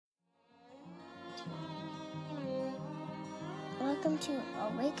welcome to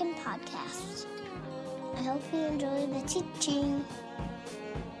Awaken Podcast. I hope you enjoy the teaching.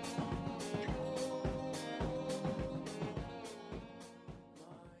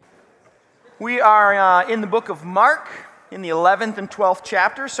 We are in the book of Mark, in the 11th and 12th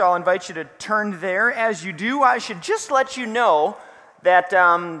chapter, so I'll invite you to turn there. As you do, I should just let you know that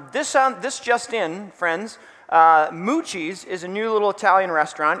this just in, friends, Mucci's is a new little Italian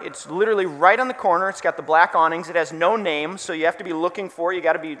restaurant. It's literally right on the corner. It's got the black awnings. It has no name, so you have to be looking for it. You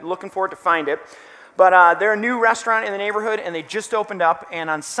got to be looking for it to find it. But they're a new restaurant in the neighborhood, and they just opened up. And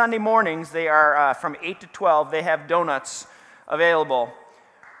on Sunday mornings, they are from 8 to 12. They have donuts available.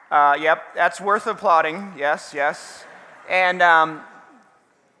 Yep, that's worth applauding. Yes. And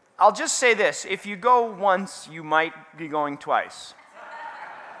I'll just say this. If you go once, you might be going twice.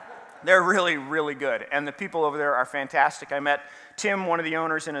 They're really, really good. And the people over there are fantastic. I met Tim, one of the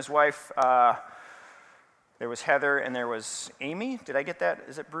owners, and his wife. There was Heather, and there was Amy. Did I get that?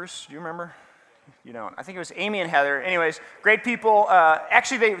 Is it Bruce? Do you remember? You don't. I think it was Amy and Heather. Anyways, great people.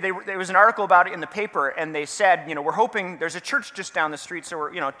 Actually, there was an article about it in the paper, and they said, we're hoping, there's a church just down the street, so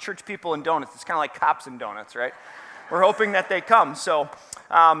we're, church people and donuts. It's kind of like cops and donuts, right? We're hoping that they come. So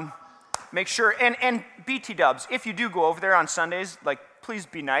make sure, and BT Dubs, if you do go over there on Sundays, please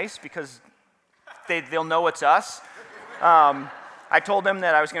be nice, because they'll know it's us. I told them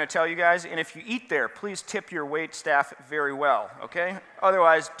that I was going to tell you guys, and if you eat there, please tip your wait staff very well, okay?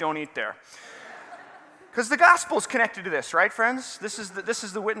 Otherwise, don't eat there. Because the gospel is connected to this, right, friends? This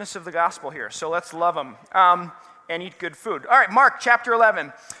is the witness of the gospel here, so let's love them and eat good food. All right, Mark chapter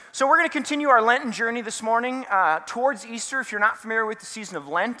 11. So we're going to continue our Lenten journey this morning towards Easter. If you're not familiar with the season of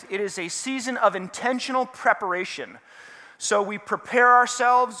Lent, it is a season of intentional preparation. So we prepare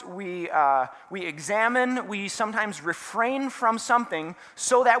ourselves, we examine, we sometimes refrain from something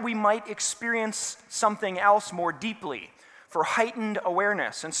so that we might experience something else more deeply for heightened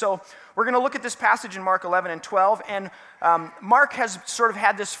awareness. And so we're going to look at this passage in Mark 11 and 12, and Mark has sort of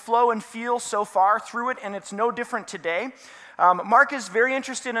had this flow and feel so far through it, and it's no different today. Mark is very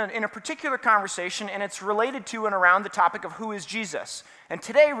interested in a particular conversation, and it's related to and around the topic of who is Jesus. And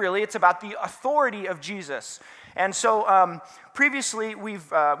today, really, it's about the authority of Jesus. And so previously, we've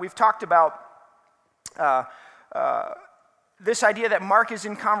talked about this idea that Mark is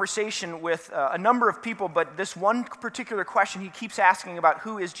in conversation with a number of people, but this one particular question he keeps asking about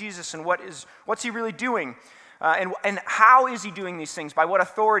who is Jesus and what's he really doing, and how is he doing these things, by what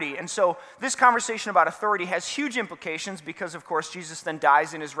authority. And so this conversation about authority has huge implications because, of course, Jesus then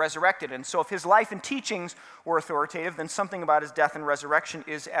dies and is resurrected. And so if his life and teachings were authoritative, then something about his death and resurrection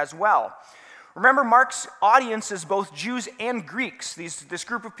is as well. Remember, Mark's audience is both Jews and Greeks, this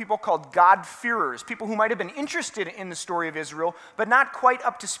group of people called God-fearers, people who might have been interested in the story of Israel, but not quite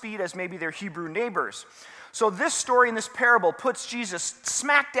up to speed as maybe their Hebrew neighbors. So this story in this parable puts Jesus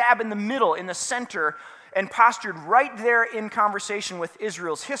smack dab in the middle, in the center, and postured right there in conversation with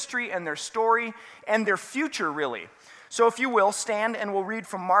Israel's history and their story and their future, really. So if you will, stand and we'll read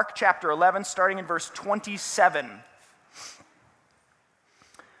from Mark chapter 11, starting in verse 27.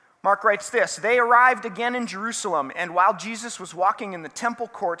 Mark writes this: "They arrived again in Jerusalem, and while Jesus was walking in the temple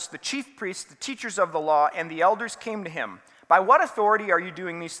courts, the chief priests, the teachers of the law, and the elders came to him. 'By what authority are you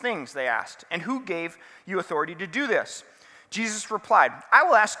doing these things?' they asked. 'And who gave you authority to do this?' Jesus replied, 'I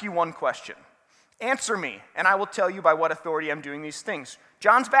will ask you one question. Answer me, and I will tell you by what authority I'm doing these things.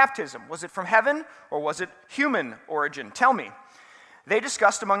 John's baptism, was it from heaven, or was it human origin? Tell me.' They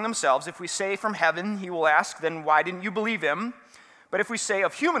discussed among themselves, 'If we say from heaven,' he will ask, 'then why didn't you believe him? But if we say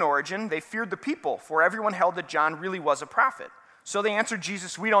of human origin,' they feared the people, for everyone held that John really was a prophet. So they answered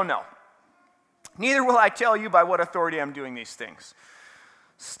Jesus, 'We don't know. Neither will I tell you by what authority I'm doing these things.'"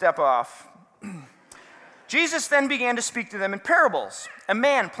 Step off. Jesus then began to speak to them in parables. "A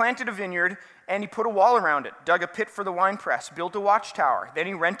man planted a vineyard, and he put a wall around it, dug a pit for the winepress, built a watchtower. Then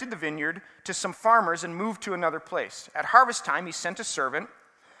he rented the vineyard to some farmers and moved to another place. At harvest time, he sent a servant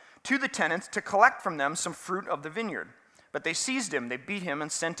to the tenants to collect from them some fruit of the vineyard. But they seized him, they beat him, and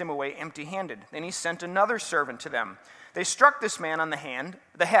sent him away empty-handed. Then he sent another servant to them. They struck this man on the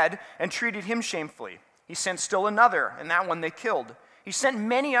head, and treated him shamefully. He sent still another, and that one they killed. He sent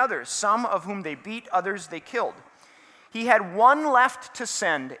many others, some of whom they beat, others they killed. He had one left to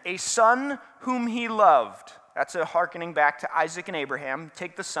send, a son whom he loved." That's a hearkening back to Isaac and Abraham.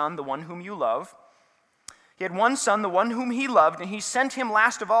 Take the son, the one whom you love. "He had one son, the one whom he loved, and he sent him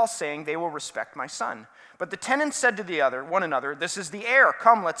last of all, saying, 'They will respect my son.' But the tenants said to one another, 'This is the heir.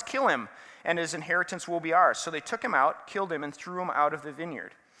 Come, let's kill him, and his inheritance will be ours.' So they took him out, killed him, and threw him out of the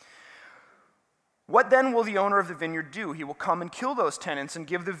vineyard. What then will the owner of the vineyard do? He will come and kill those tenants and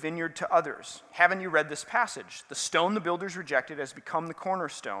give the vineyard to others. Haven't you read this passage? The stone the builders rejected has become the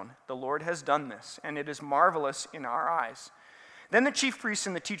cornerstone. The Lord has done this, and it is marvelous in our eyes. Then the chief priests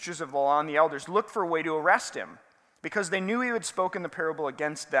and the teachers of the law and the elders looked for a way to arrest him, because they knew he had spoken the parable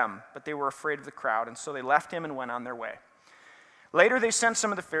against them, but they were afraid of the crowd, and so they left him and went on their way. Later they sent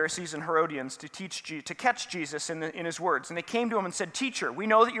some of the Pharisees and Herodians to catch Jesus in his words, and they came to him and said, "Teacher, we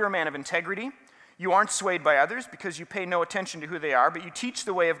know that you're a man of integrity. You aren't swayed by others because you pay no attention to who they are, but you teach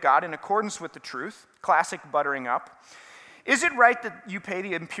the way of God in accordance with the truth." Classic buttering up. "Is it right that you pay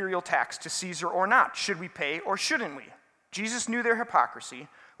the imperial tax to Caesar or not? Should we pay or shouldn't we?" Jesus knew their hypocrisy.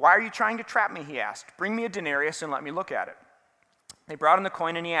 "Why are you trying to trap me?" he asked. "Bring me a denarius and let me look at it." They brought him the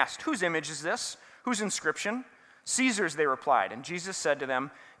coin and he asked, "Whose image is this? Whose inscription?" "Caesar's," they replied. And Jesus said to them,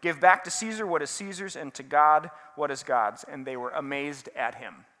 "Give back to Caesar what is Caesar's and to God what is God's." And they were amazed at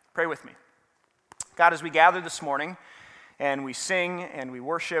him. Pray with me. God, as we gather this morning and we sing and we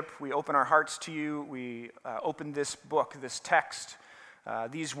worship, we open our hearts to you, we open this book, this text,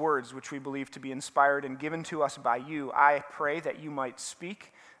 these words which we believe to be inspired and given to us by you. I pray that you might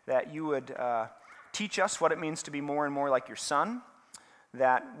speak, that you would teach us what it means to be more and more like your Son,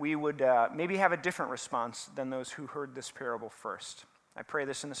 that we would maybe have a different response than those who heard this parable first. I pray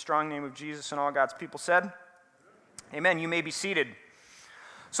this in the strong name of Jesus, and all God's people said, amen. You may be seated.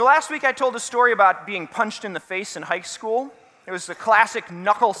 So last week I told a story about being punched in the face in high school. It was the classic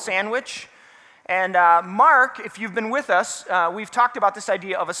knuckle sandwich. And Mark, if you've been with us, we've talked about this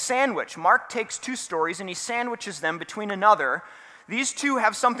idea of a sandwich. Mark takes two stories and he sandwiches them between another. These two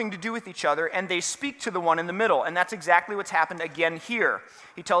have something to do with each other, and they speak to the one in the middle. And that's exactly what's happened again here.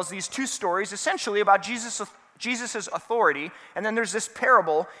 He tells these two stories essentially about Jesus' authority, and then there's this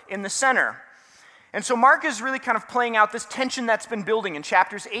parable in the center. And so Mark is really kind of playing out this tension that's been building. In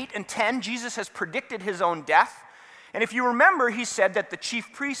chapters 8 and 10, Jesus has predicted his own death. And if you remember, he said that the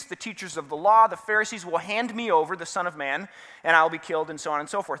chief priests, the teachers of the law, the Pharisees will hand me over, the Son of Man, and I'll be killed, and so on and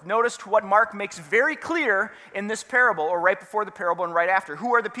so forth. Notice what Mark makes very clear in this parable, or right before the parable and right after.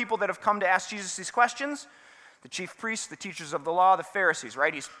 Who are the people that have come to ask Jesus these questions? The chief priests, the teachers of the law, the Pharisees,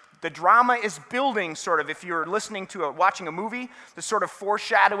 right? The drama is building, sort of. If you're listening to watching a movie, the sort of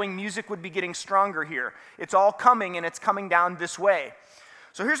foreshadowing music would be getting stronger here. It's all coming, and it's coming down this way.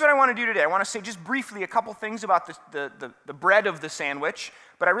 So here's what I want to do today. I want to say just briefly a couple things about the bread of the sandwich,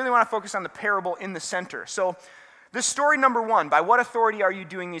 but I really want to focus on the parable in the center. So this story number one, by what authority are you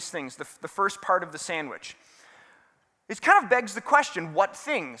doing these things? The first part of the sandwich. It kind of begs the question, what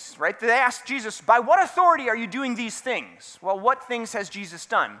things, right? They ask Jesus, by what authority are you doing these things? Well, what things has Jesus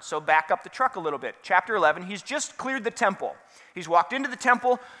done? So back up the truck a little bit. Chapter 11, he's just cleared the temple. He's walked into the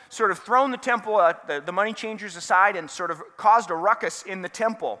temple, sort of thrown the temple, the money changers aside, and sort of caused a ruckus in the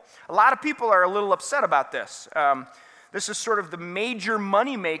temple. A lot of people are a little upset about this. This is sort of the major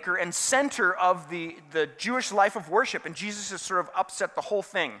moneymaker and center of the Jewish life of worship, and Jesus has sort of upset the whole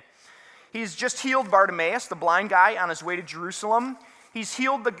thing. He's just healed Bartimaeus, the blind guy, on his way to Jerusalem. He's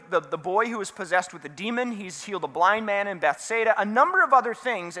healed the boy who was possessed with a demon. He's healed a blind man in Bethsaida, a number of other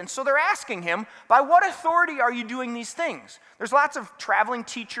things. And so they're asking him, by what authority are you doing these things? There's lots of traveling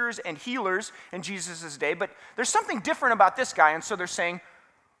teachers and healers in Jesus' day, but there's something different about this guy. And so they're saying,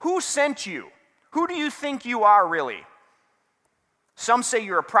 who sent you? Who do you think you are, really? Some say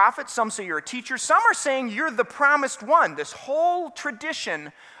you're a prophet, some say you're a teacher, some are saying you're the promised one. This whole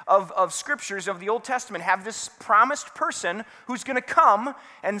tradition of scriptures of the Old Testament have this promised person who's going to come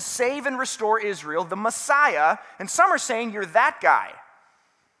and save and restore Israel, the Messiah, and some are saying you're that guy.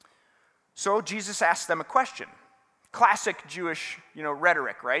 So Jesus asks them a question. Classic Jewish,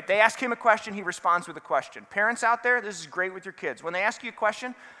 rhetoric, right? They ask him a question, he responds with a question. Parents out there, this is great with your kids. When they ask you a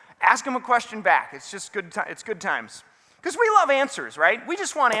question, ask them a question back. It's just good. It's good times. Because we love answers, right? We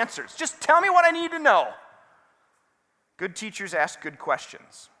just want answers. Just tell me what I need to know. Good teachers ask good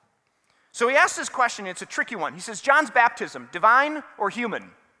questions. So he asks this question, it's a tricky one. He says, John's baptism, divine or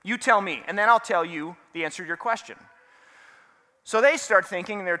human? You tell me, and then I'll tell you the answer to your question. So they start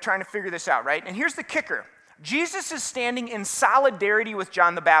thinking, and they're trying to figure this out, right? And here's the kicker. Jesus is standing in solidarity with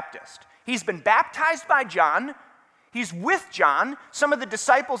John the Baptist. He's been baptized by John. He's with John. Some of the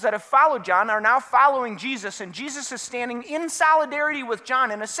disciples that have followed John are now following Jesus, and Jesus is standing in solidarity with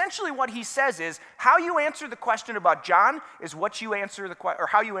John. And essentially what he says is, how you answer the question about John is what you answer or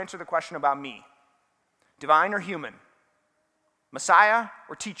how you answer the question about me. Divine or human? Messiah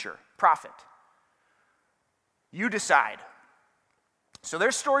or teacher? Prophet? You decide. So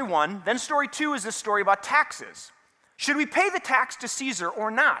there's story one. Then story two is this story about taxes. Should we pay the tax to Caesar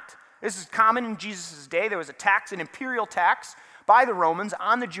or not? This is common in Jesus' day. There was a tax, an imperial tax. by the Romans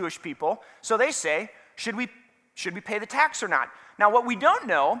on the Jewish people. So they say, should we pay the tax or not? Now, what we don't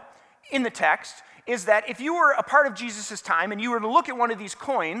know in the text is that if you were a part of Jesus' time and you were to look at one of these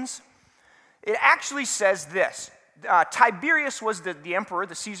coins, it actually says this. Tiberius was the emperor,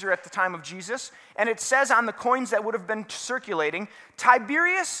 the Caesar at the time of Jesus, and it says on the coins that would have been circulating,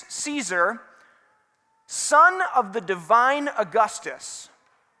 Tiberius Caesar, son of the divine Augustus.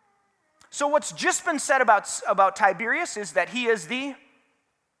 So what's just been said about Tiberius is that he is the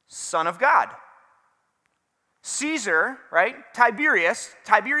Son of God. Caesar, right? Tiberius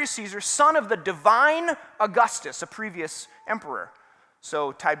Caesar, son of the divine Augustus, a previous emperor.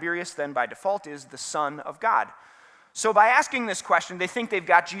 So Tiberius then by default is the Son of God. So by asking this question, they think they've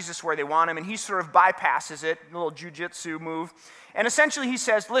got Jesus where they want him, and he sort of bypasses it, a little jujitsu move. And essentially he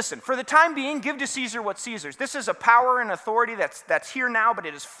says, listen, for the time being, give to Caesar what's Caesar's. This is a power and authority that's here now, but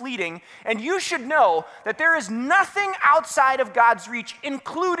it is fleeting. And you should know that there is nothing outside of God's reach,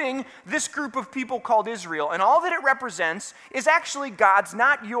 including this group of people called Israel. And all that it represents is actually God's,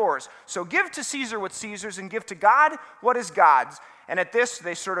 not yours. So give to Caesar what's Caesar's and give to God what is God's. And at this,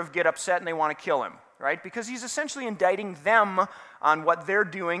 they sort of get upset and they want to kill him, right? Because he's essentially indicting them on what they're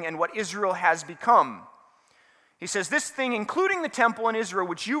doing and what Israel has become. He says, this thing, including the temple in Israel,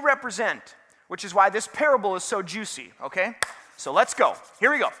 which you represent, which is why this parable is so juicy, okay? So let's go.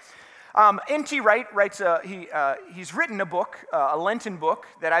 Here we go. N.T. Wright writes, he's written a book, a Lenten book,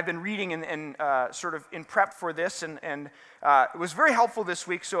 that I've been reading and sort of in prep for this, and it was very helpful this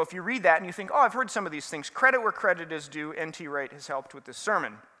week. So if you read that and you think, oh, I've heard some of these things, credit where credit is due, N.T. Wright has helped with this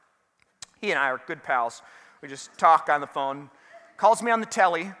sermon. He and I are good pals. We just talk on the phone, calls me on the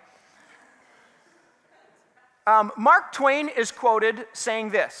telly. Mark Twain is quoted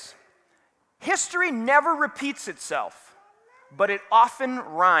saying this: history never repeats itself, but it often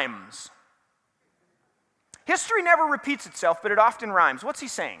rhymes. History never repeats itself, but it often rhymes. What's he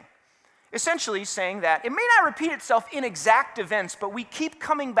saying? Essentially, he's saying that it may not repeat itself in exact events, but we keep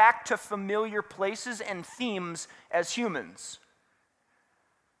coming back to familiar places and themes as humans.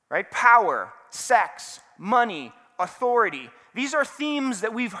 Right? Power, sex, money, authority. These are themes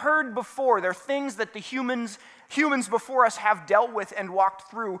that we've heard before. They're things that the humans before us have dealt with and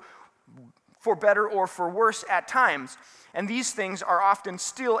walked through for better or for worse at times. And these things are often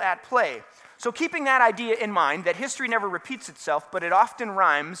still at play. So keeping that idea in mind, that history never repeats itself, but it often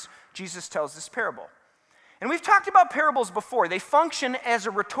rhymes, Jesus tells this parable. And we've talked about parables before. They function as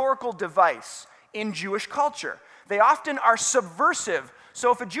a rhetorical device in Jewish culture. They often are subversive.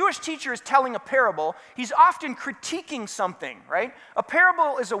 So if a Jewish teacher is telling a parable, he's often critiquing something, right? A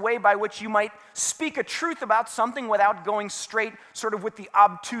parable is a way by which you might speak a truth about something without going straight sort of with the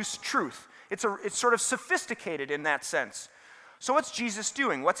obtuse truth. It's sort of sophisticated in that sense. So what's Jesus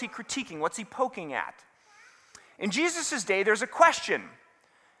doing? What's he critiquing? What's he poking at? In Jesus' day, there's a question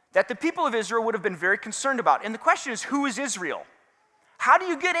that the people of Israel would have been very concerned about. And the question is, who is Israel? How do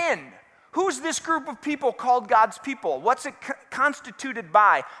you get in? Who's this group of people called God's people? What's it constituted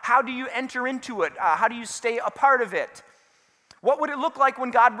by? How do you enter into it? How do you stay a part of it? What would it look like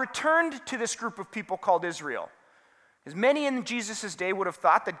when God returned to this group of people called Israel? As many in Jesus' day would have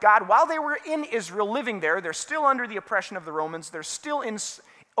thought that God, while they were in Israel living there, they're still under the oppression of the Romans. They're still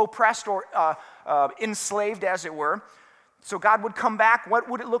oppressed or enslaved, as it were. So God would come back. What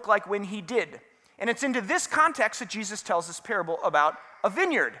would it look like when he did? And it's into this context that Jesus tells this parable about a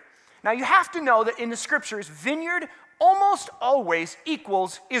vineyard. Now, you have to know that in the scriptures, vineyard almost always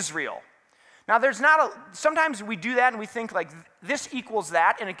equals Israel. Now, sometimes we do that and we think like this equals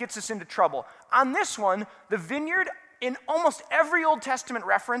that and it gets us into trouble. On this one, the vineyard in almost every Old Testament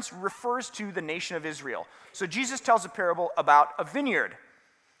reference refers to the nation of Israel. So Jesus tells a parable about a vineyard.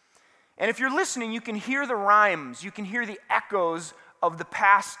 And if you're listening, you can hear the rhymes, you can hear the echoes of the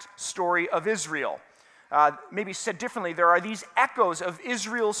past story of Israel. Maybe said differently, there are these echoes of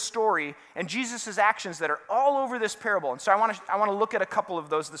Israel's story and Jesus' actions that are all over this parable. And so I want to look at a couple of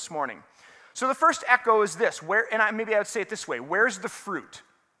those this morning. So the first echo is this, maybe I would say it this way: where's the fruit?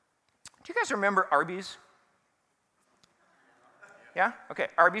 Do you guys remember Arby's? Yeah? Okay,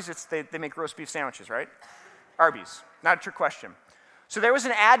 Arby's, they make roast beef sandwiches, right? Arby's, not a trick question. So there was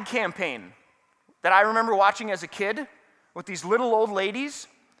an ad campaign that I remember watching as a kid with these little old ladies.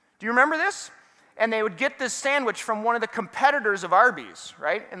 Do you remember this? And they would get this sandwich from one of the competitors of Arby's,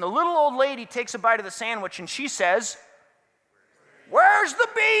 right? And the little old lady takes a bite of the sandwich and she says, "Where's the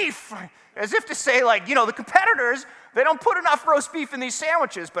beef?" As if to say, like, the competitors, they don't put enough roast beef in these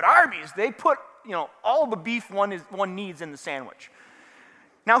sandwiches, but Arby's, they put, all the beef one needs in the sandwich.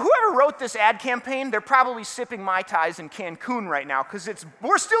 Now, whoever wrote this ad campaign, they're probably sipping Mai Tais in Cancun right now because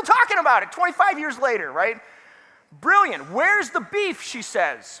we're still talking about it 25 years later, right? Brilliant. Where's the beef, she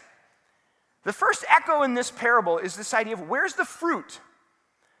says. The first echo in this parable is this idea of where's the fruit?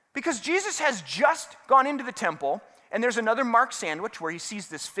 Because Jesus has just gone into the temple, and there's another Mark sandwich where he sees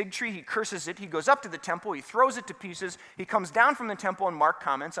this fig tree, he curses it, he goes up to the temple, he throws it to pieces, he comes down from the temple, and Mark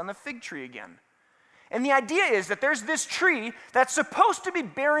comments on the fig tree again. And the idea is that there's this tree that's supposed to be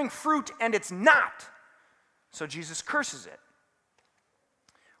bearing fruit, and it's not. So Jesus curses it.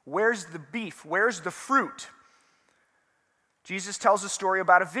 Where's the beef? Where's the fruit? Jesus tells a story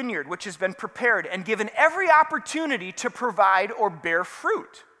about a vineyard which has been prepared and given every opportunity to provide or bear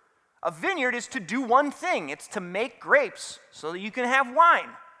fruit. A vineyard is to do one thing. It's to make grapes so that you can have wine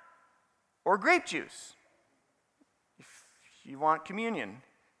or grape juice if you want communion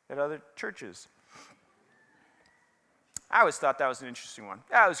at other churches. I always thought that was an interesting one.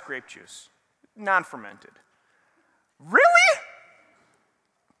 That was grape juice, non-fermented. Really?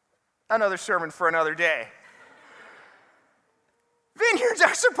 Another sermon for another day. Vineyards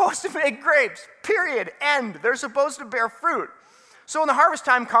are supposed to make grapes, period, end. They're supposed to bear fruit. So when the harvest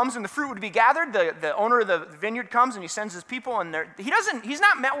time comes and the fruit would be gathered, the owner of the vineyard comes and he sends his people, and he's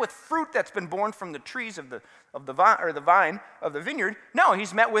not met with fruit that's been born from the trees of the vine of the vineyard. No,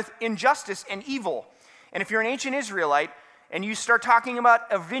 he's met with injustice and evil. And if you're an ancient Israelite and you start talking about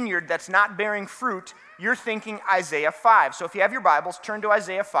a vineyard that's not bearing fruit, you're thinking Isaiah 5. So if you have your Bibles, turn to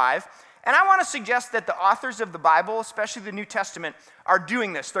Isaiah 5. And I want to suggest that the authors of the Bible, especially the New Testament, are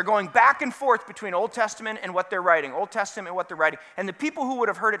doing this. They're going back and forth between Old Testament and what they're writing, Old Testament and what they're writing. And the people who would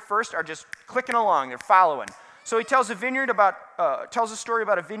have heard it first are just clicking along. They're following. So he tells a story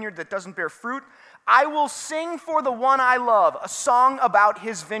about a vineyard that doesn't bear fruit. I will sing for the one I love, a song about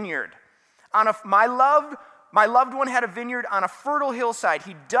his vineyard. My loved one had a vineyard on a fertile hillside.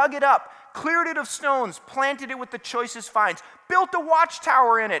 He dug it up, cleared it of stones, planted it with the choicest vines, built a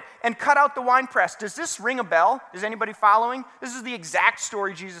watchtower in it, and cut out the winepress. Does this ring a bell? Is anybody following? This is the exact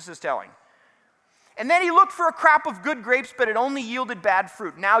story Jesus is telling. And then he looked for a crop of good grapes, but it only yielded bad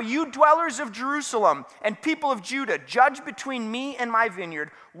fruit. Now you dwellers of Jerusalem and people of Judah, judge between me and my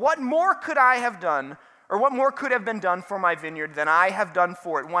vineyard. What more could I have done, or what more could have been done for my vineyard than I have done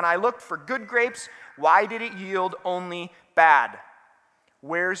for it? When I looked for good grapes, why did it yield only bad?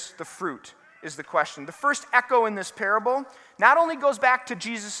 Where's the fruit is the question. The first echo in this parable not only goes back to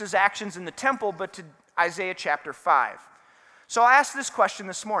Jesus' actions in the temple, but to Isaiah chapter 5. So I'll ask this question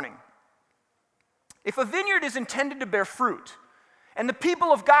this morning. If a vineyard is intended to bear fruit, and the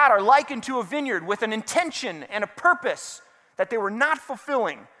people of God are likened to a vineyard with an intention and a purpose that they were not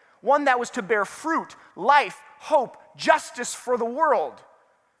fulfilling, one that was to bear fruit, life, hope, justice for the world,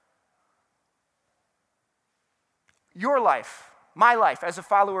 your life, my life as a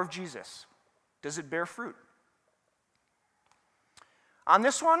follower of Jesus, does it bear fruit? On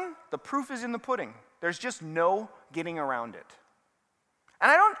this one, the proof is in the pudding. There's just no getting around it. And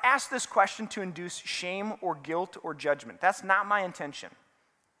I don't ask this question to induce shame or guilt or judgment. That's not my intention.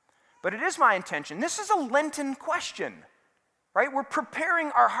 But it is my intention. This is a Lenten question, right? We're preparing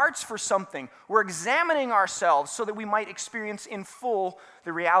our hearts for something. We're examining ourselves so that we might experience in full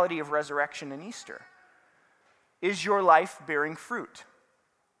the reality of resurrection and Easter. Is your life bearing fruit?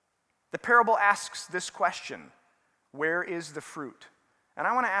 The parable asks this question: where is the fruit? And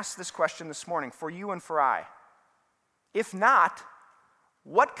I want to ask this question this morning for you and for I. If not,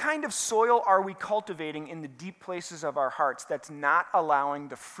 what kind of soil are we cultivating in the deep places of our hearts that's not allowing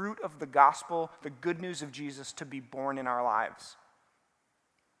the fruit of the gospel, the good news of Jesus, to be born in our lives?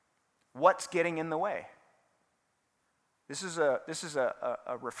 What's getting in the way? This is a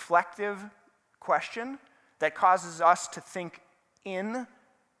reflective question that causes us to think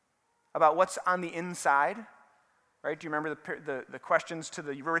about what's on the inside, right? Do you remember the questions to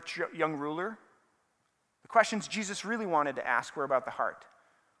the rich young ruler? The questions Jesus really wanted to ask were about the heart.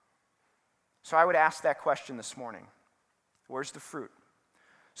 So I would ask that question this morning. Where's the fruit?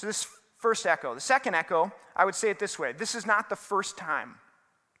 So this first echo. The second echo, I would say it this way. This is not the first time.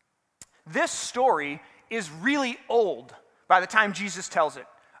 This story is really old by the time Jesus tells it.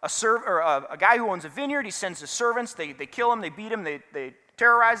 A guy who owns a vineyard, he sends his servants, they kill him, they beat him, they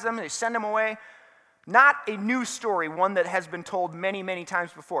terrorize them, they send him away. Not a new story, one that has been told many, many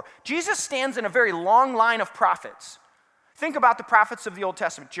times before. Jesus stands in a very long line of prophets. Think about the prophets of the Old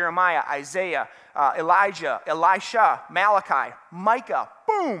Testament: Jeremiah, Isaiah, Elijah, Elisha, Malachi, Micah.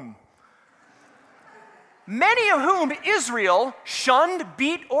 Boom! Many of whom Israel shunned,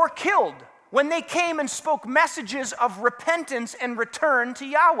 beat, or killed when they came and spoke messages of repentance and return to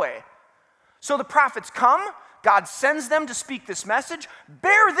Yahweh. So the prophets come, God sends them to speak this message.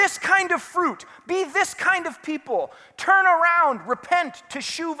 Bear this kind of fruit. Be this kind of people. Turn around. Repent.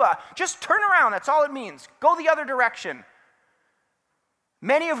 Teshuvah. Just turn around. That's all it means. Go the other direction.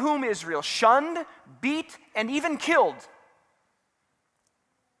 Many of whom Israel shunned, beat, and even killed.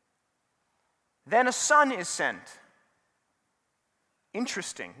 Then a son is sent.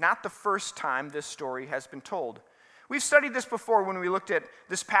 Interesting. Not the first time this story has been told. We've studied this before when we looked at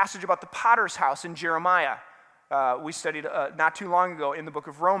this passage about the potter's house in Jeremiah. We studied not too long ago in the book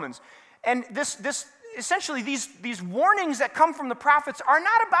of Romans. And this essentially, these warnings that come from the prophets are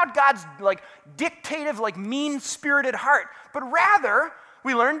not about God's dictative, mean-spirited heart, but rather,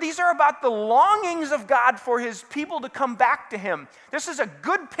 we learned these are about the longings of God for his people to come back to him. This is a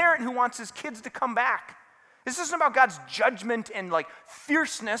good parent who wants his kids to come back. This isn't about God's judgment and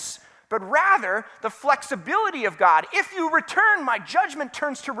fierceness, but rather the flexibility of God. If you return, my judgment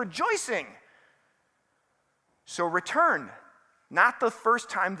turns to rejoicing. So return. Not the first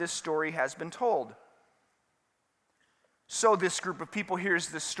time this story has been told. So this group of people hears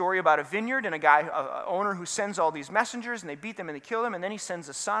this story about a vineyard and an owner who sends all these messengers, and they beat them and they kill them, and then he sends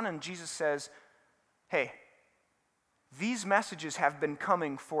a son, and Jesus says, hey, these messages have been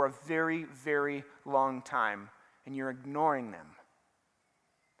coming for a very, very long time, and you're ignoring them.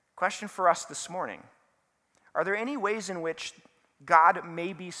 Question for us this morning. Are there any ways in which God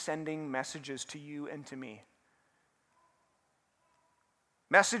may be sending messages to you and to me?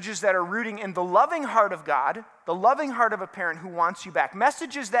 Messages that are rooting in the loving heart of God, the loving heart of a parent who wants you back.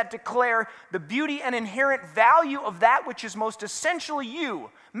 Messages that declare the beauty and inherent value of that which is most essentially you.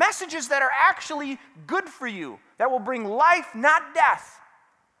 Messages that are actually good for you, that will bring life, not death.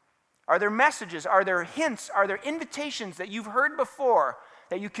 Are there messages, are there hints, are there invitations that you've heard before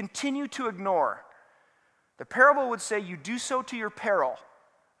that you continue to ignore? The parable would say you do so to your peril.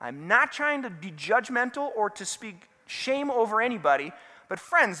 I'm not trying to be judgmental or to speak shame over anybody, but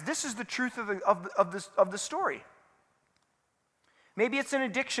friends, this is the truth of the story. Maybe it's an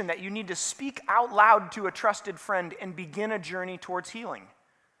addiction that you need to speak out loud to a trusted friend and begin a journey towards healing.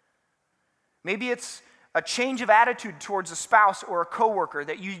 Maybe it's a change of attitude towards a spouse or a coworker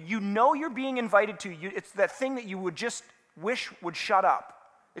that you know you're being invited to. It's that thing that you would just wish would shut up.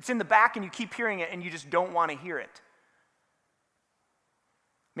 It's in the back and you keep hearing it and you just don't want to hear it.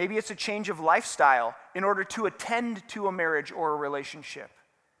 Maybe it's a change of lifestyle in order to attend to a marriage or a relationship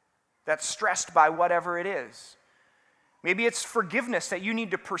that's stressed by whatever it is. Maybe it's forgiveness that you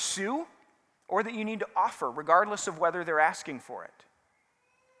need to pursue or that you need to offer, regardless of whether they're asking for it.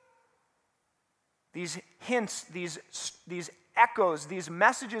 These hints, these echoes, these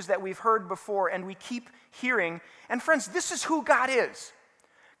messages that we've heard before and we keep hearing. And friends, this is who God is.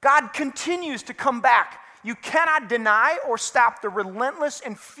 God continues to come back. You cannot deny or stop the relentless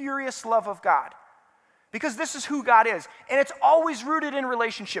and furious love of God. Because this is who God is. And it's always rooted in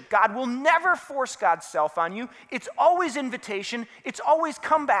relationship. God will never force God's self on you. It's always invitation. It's always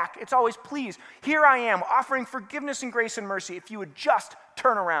come back. It's always please. Here I am offering forgiveness and grace and mercy if you would just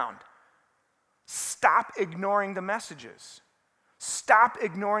turn around. Stop ignoring the messages. Stop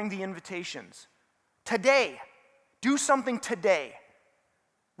ignoring the invitations. Today, do something today.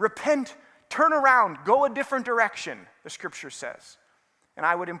 Repent. Turn around, go a different direction, the scripture says. And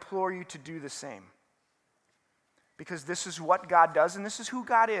I would implore you to do the same. Because this is what God does, and this is who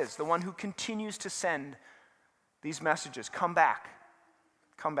God is, the one who continues to send these messages. Come back.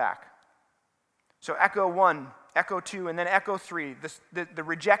 Come back. So echo 1, echo 2, and then echo 3. The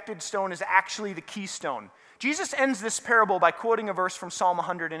rejected stone is actually the keystone. Jesus ends this parable by quoting a verse from Psalm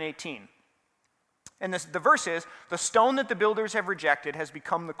 118. And the verse is, the stone that the builders have rejected has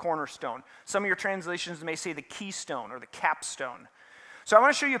become the cornerstone. Some of your translations may say the keystone or the capstone. So I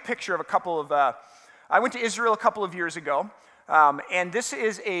want to show you a picture of a couple of, I went to Israel a couple of years ago, and this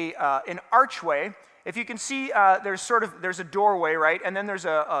is an archway. If you can see, there's a doorway, right? And then there's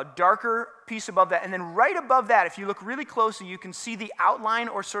a darker piece above that. And then right above that, if you look really closely, you can see the outline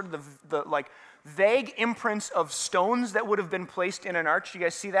or sort of the vague imprints of stones that would have been placed in an arch. Do you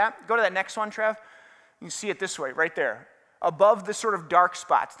guys see that? Go to that next one, Trev. You can see it this way, right there, above the sort of dark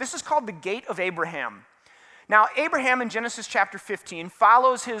spots. This is called the Gate of Abraham. Now, Abraham in Genesis chapter 15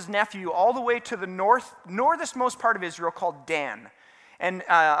 follows his nephew all the way to the northernmost part of Israel called Dan. And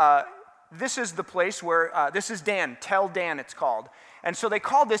this is the place where, this is Dan, Tel Dan it's called. And so they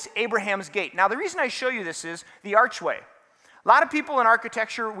call this Abraham's Gate. Now, the reason I show you this is the archway. A lot of people in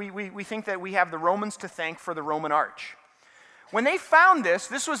architecture, we think that we have the Romans to thank for the Roman arch. When they found this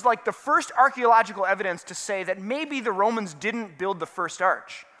was like the first archaeological evidence to say that maybe the Romans didn't build the first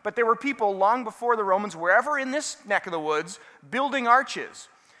arch. But there were people long before the Romans, wherever in this neck of the woods, building arches.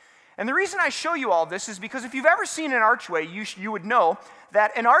 And the reason I show you all this is because if you've ever seen an archway, you would know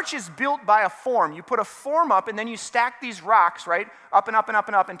that an arch is built by a form. You put a form up and then you stack these rocks, right, up and up and up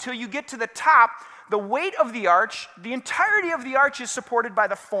and up until you get to the top. The weight of the arch, the entirety of the arch is supported by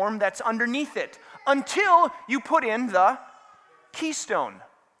the form that's underneath it until you put in the keystone.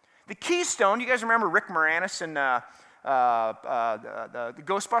 The keystone, you guys remember Rick Moranis and the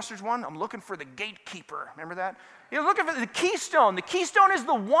Ghostbusters one? I'm looking for the gatekeeper. Remember that? You're looking for the keystone. The keystone is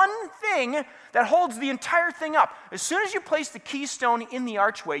the one thing that holds the entire thing up. As soon as you place the keystone in the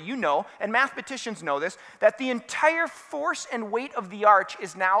archway, you know, and mathematicians know this, that the entire force and weight of the arch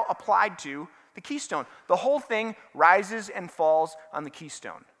is now applied to the keystone. The whole thing rises and falls on the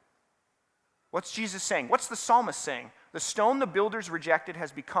keystone. What's Jesus saying? What's the psalmist saying? The stone the builders rejected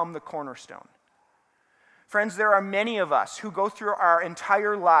has become the cornerstone. Friends, there are many of us who go through our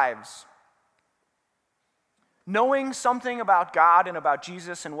entire lives knowing something about God and about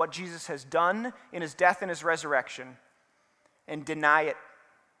Jesus and what Jesus has done in his death and his resurrection, and deny it.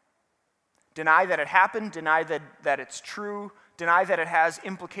 Deny that it happened, deny that it's true, deny that it has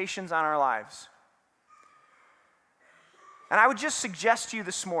implications on our lives. And I would just suggest to you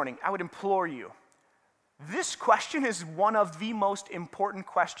this morning, I would implore you, this question is one of the most important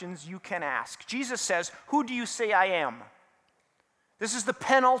questions you can ask. Jesus says, "Who do you say I am?" This is the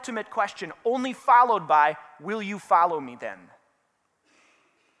penultimate question, only followed by, "Will you follow me then?"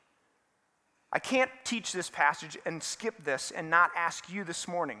 I can't teach this passage and skip this and not ask you this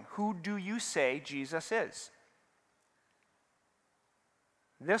morning, who do you say Jesus is?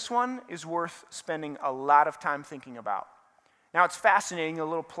 This one is worth spending a lot of time thinking about. Now, it's fascinating, a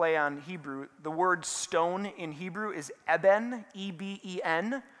little play on Hebrew. The word stone in Hebrew is eben,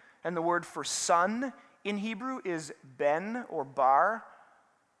 E-B-E-N, and the word for son in Hebrew is ben or bar.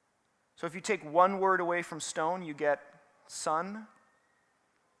 So if you take one word away from stone, you get son.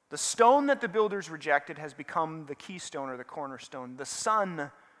 The stone that the builders rejected has become the keystone or the cornerstone. The son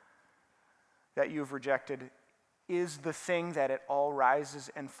that you have rejected is the thing that it all rises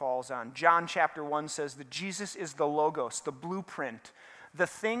and falls on. John chapter 1 says that Jesus is the logos, the blueprint, the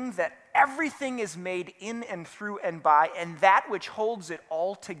thing that everything is made in and through and by, and that which holds it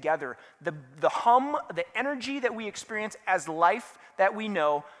all together. The hum, the energy that we experience as life that we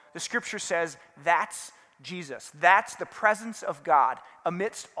know, the scripture says that's Jesus. That's the presence of God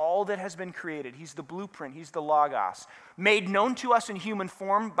amidst all that has been created. He's the blueprint. He's the logos. Made known to us in human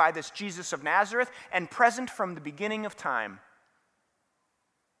form by this Jesus of Nazareth and present from the beginning of time.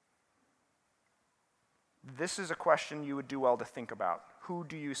 This is a question you would do well to think about. Who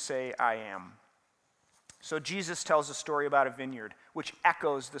do you say I am? So Jesus tells a story about a vineyard, which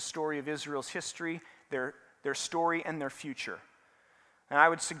echoes the story of Israel's history, their story, and their future. And I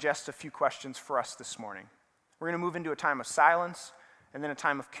would suggest a few questions for us this morning. We're going to move into a time of silence and then a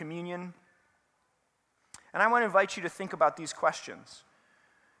time of communion. And I want to invite you to think about these questions.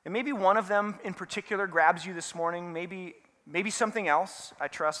 And maybe one of them in particular grabs you this morning, maybe something else. I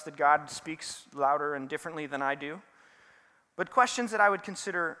trust that God speaks louder and differently than I do. But questions that I would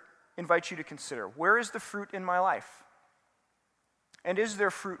invite you to consider. Where is the fruit in my life? And is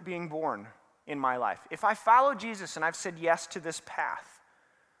there fruit being born in my life? If I follow Jesus and I've said yes to this path,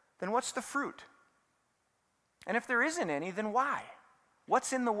 then what's the fruit? And if there isn't any, then why?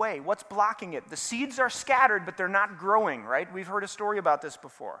 What's in the way? What's blocking it? The seeds are scattered, but they're not growing, right? We've heard a story about this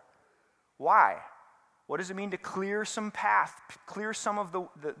before. Why? What does it mean to clear some path, clear some of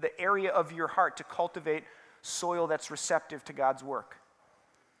the area of your heart to cultivate soil that's receptive to God's work?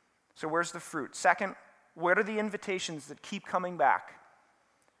 So where's the fruit? Second, what are the invitations that keep coming back?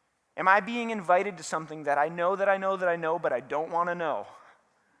 Am I being invited to something that I know, but I don't want to know?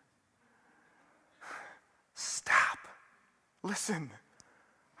 Stop. Listen.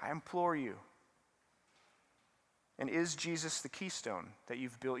 I implore you. And is Jesus the keystone that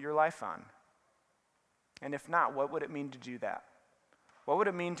you've built your life on? And if not, what would it mean to do that? What would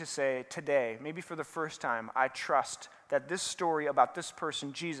it mean to say today, maybe for the first time, I trust that this story about this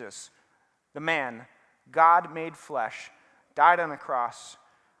person, Jesus, the man, God made flesh, died on a cross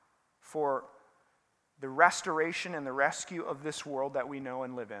for the restoration and the rescue of this world that we know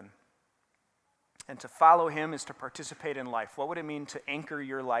and live in. And to follow him is to participate in life. What would it mean to anchor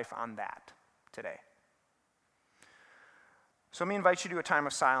your life on that today? So let me invite you to a time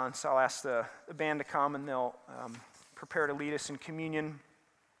of silence. I'll ask the band to come and they'll prepare to lead us in communion.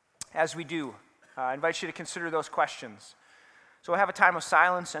 As we do, I invite you to consider those questions. So we'll have a time of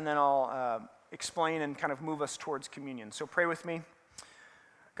silence and then I'll explain and kind of move us towards communion. So pray with me.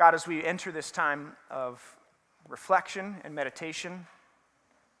 God, as we enter this time of reflection and meditation,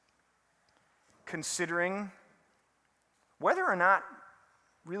 considering whether or not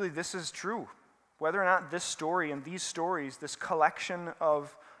really this is true. Whether or not this story and these stories, this collection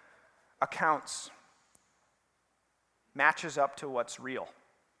of accounts, matches up to what's real.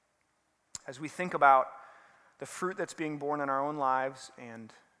 As we think about the fruit that's being born in our own lives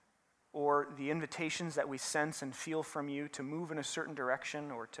or the invitations that we sense and feel from you to move in a certain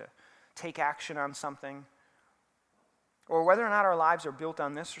direction or to take action on something, or whether or not our lives are built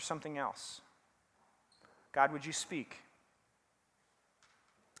on this or something else, God, would you speak?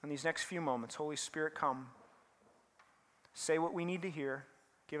 In these next few moments, Holy Spirit, come. Say what we need to hear.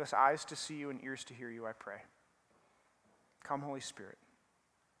 Give us eyes to see you and ears to hear you, I pray. Come, Holy Spirit.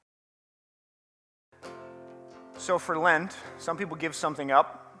 So for Lent, some people give something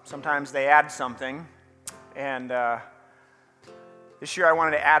up. Sometimes they add something. And this year I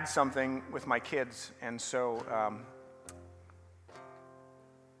wanted to add something with my kids. And so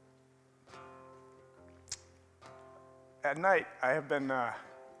at night I have been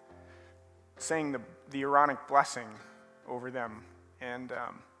saying the Aaronic blessing over them. And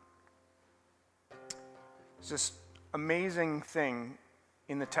there's this amazing thing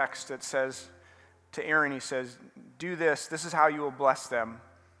in the text that says, to Aaron, he says, do this. This is how you will bless them.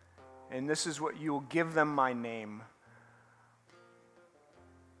 And this is what you will give them my name.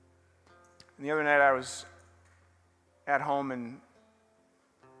 And the other night I was at home and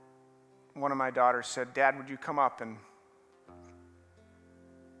one of my daughters said, Dad, would you come up and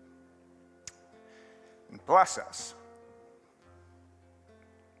bless us?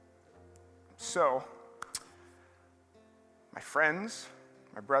 So, my friends,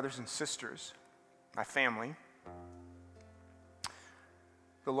 my brothers and sisters, my family,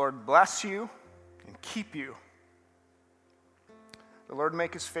 the Lord bless you and keep you. The Lord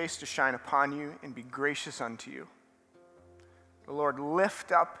make his face to shine upon you and be gracious unto you. The Lord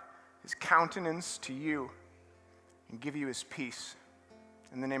lift up his countenance to you and give you his peace.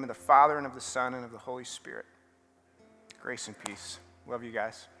 In the name of the Father, and of the Son, and of the Holy Spirit. Grace and peace. Love you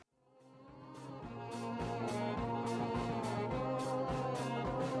guys.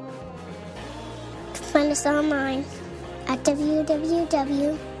 Find us online at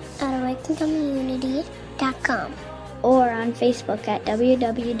www.awakencommunity.com or on Facebook at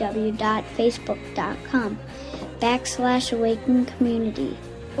www.facebook.com/awakencommunity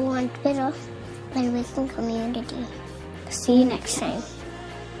or on Twitter at Awaken Community. See you next time.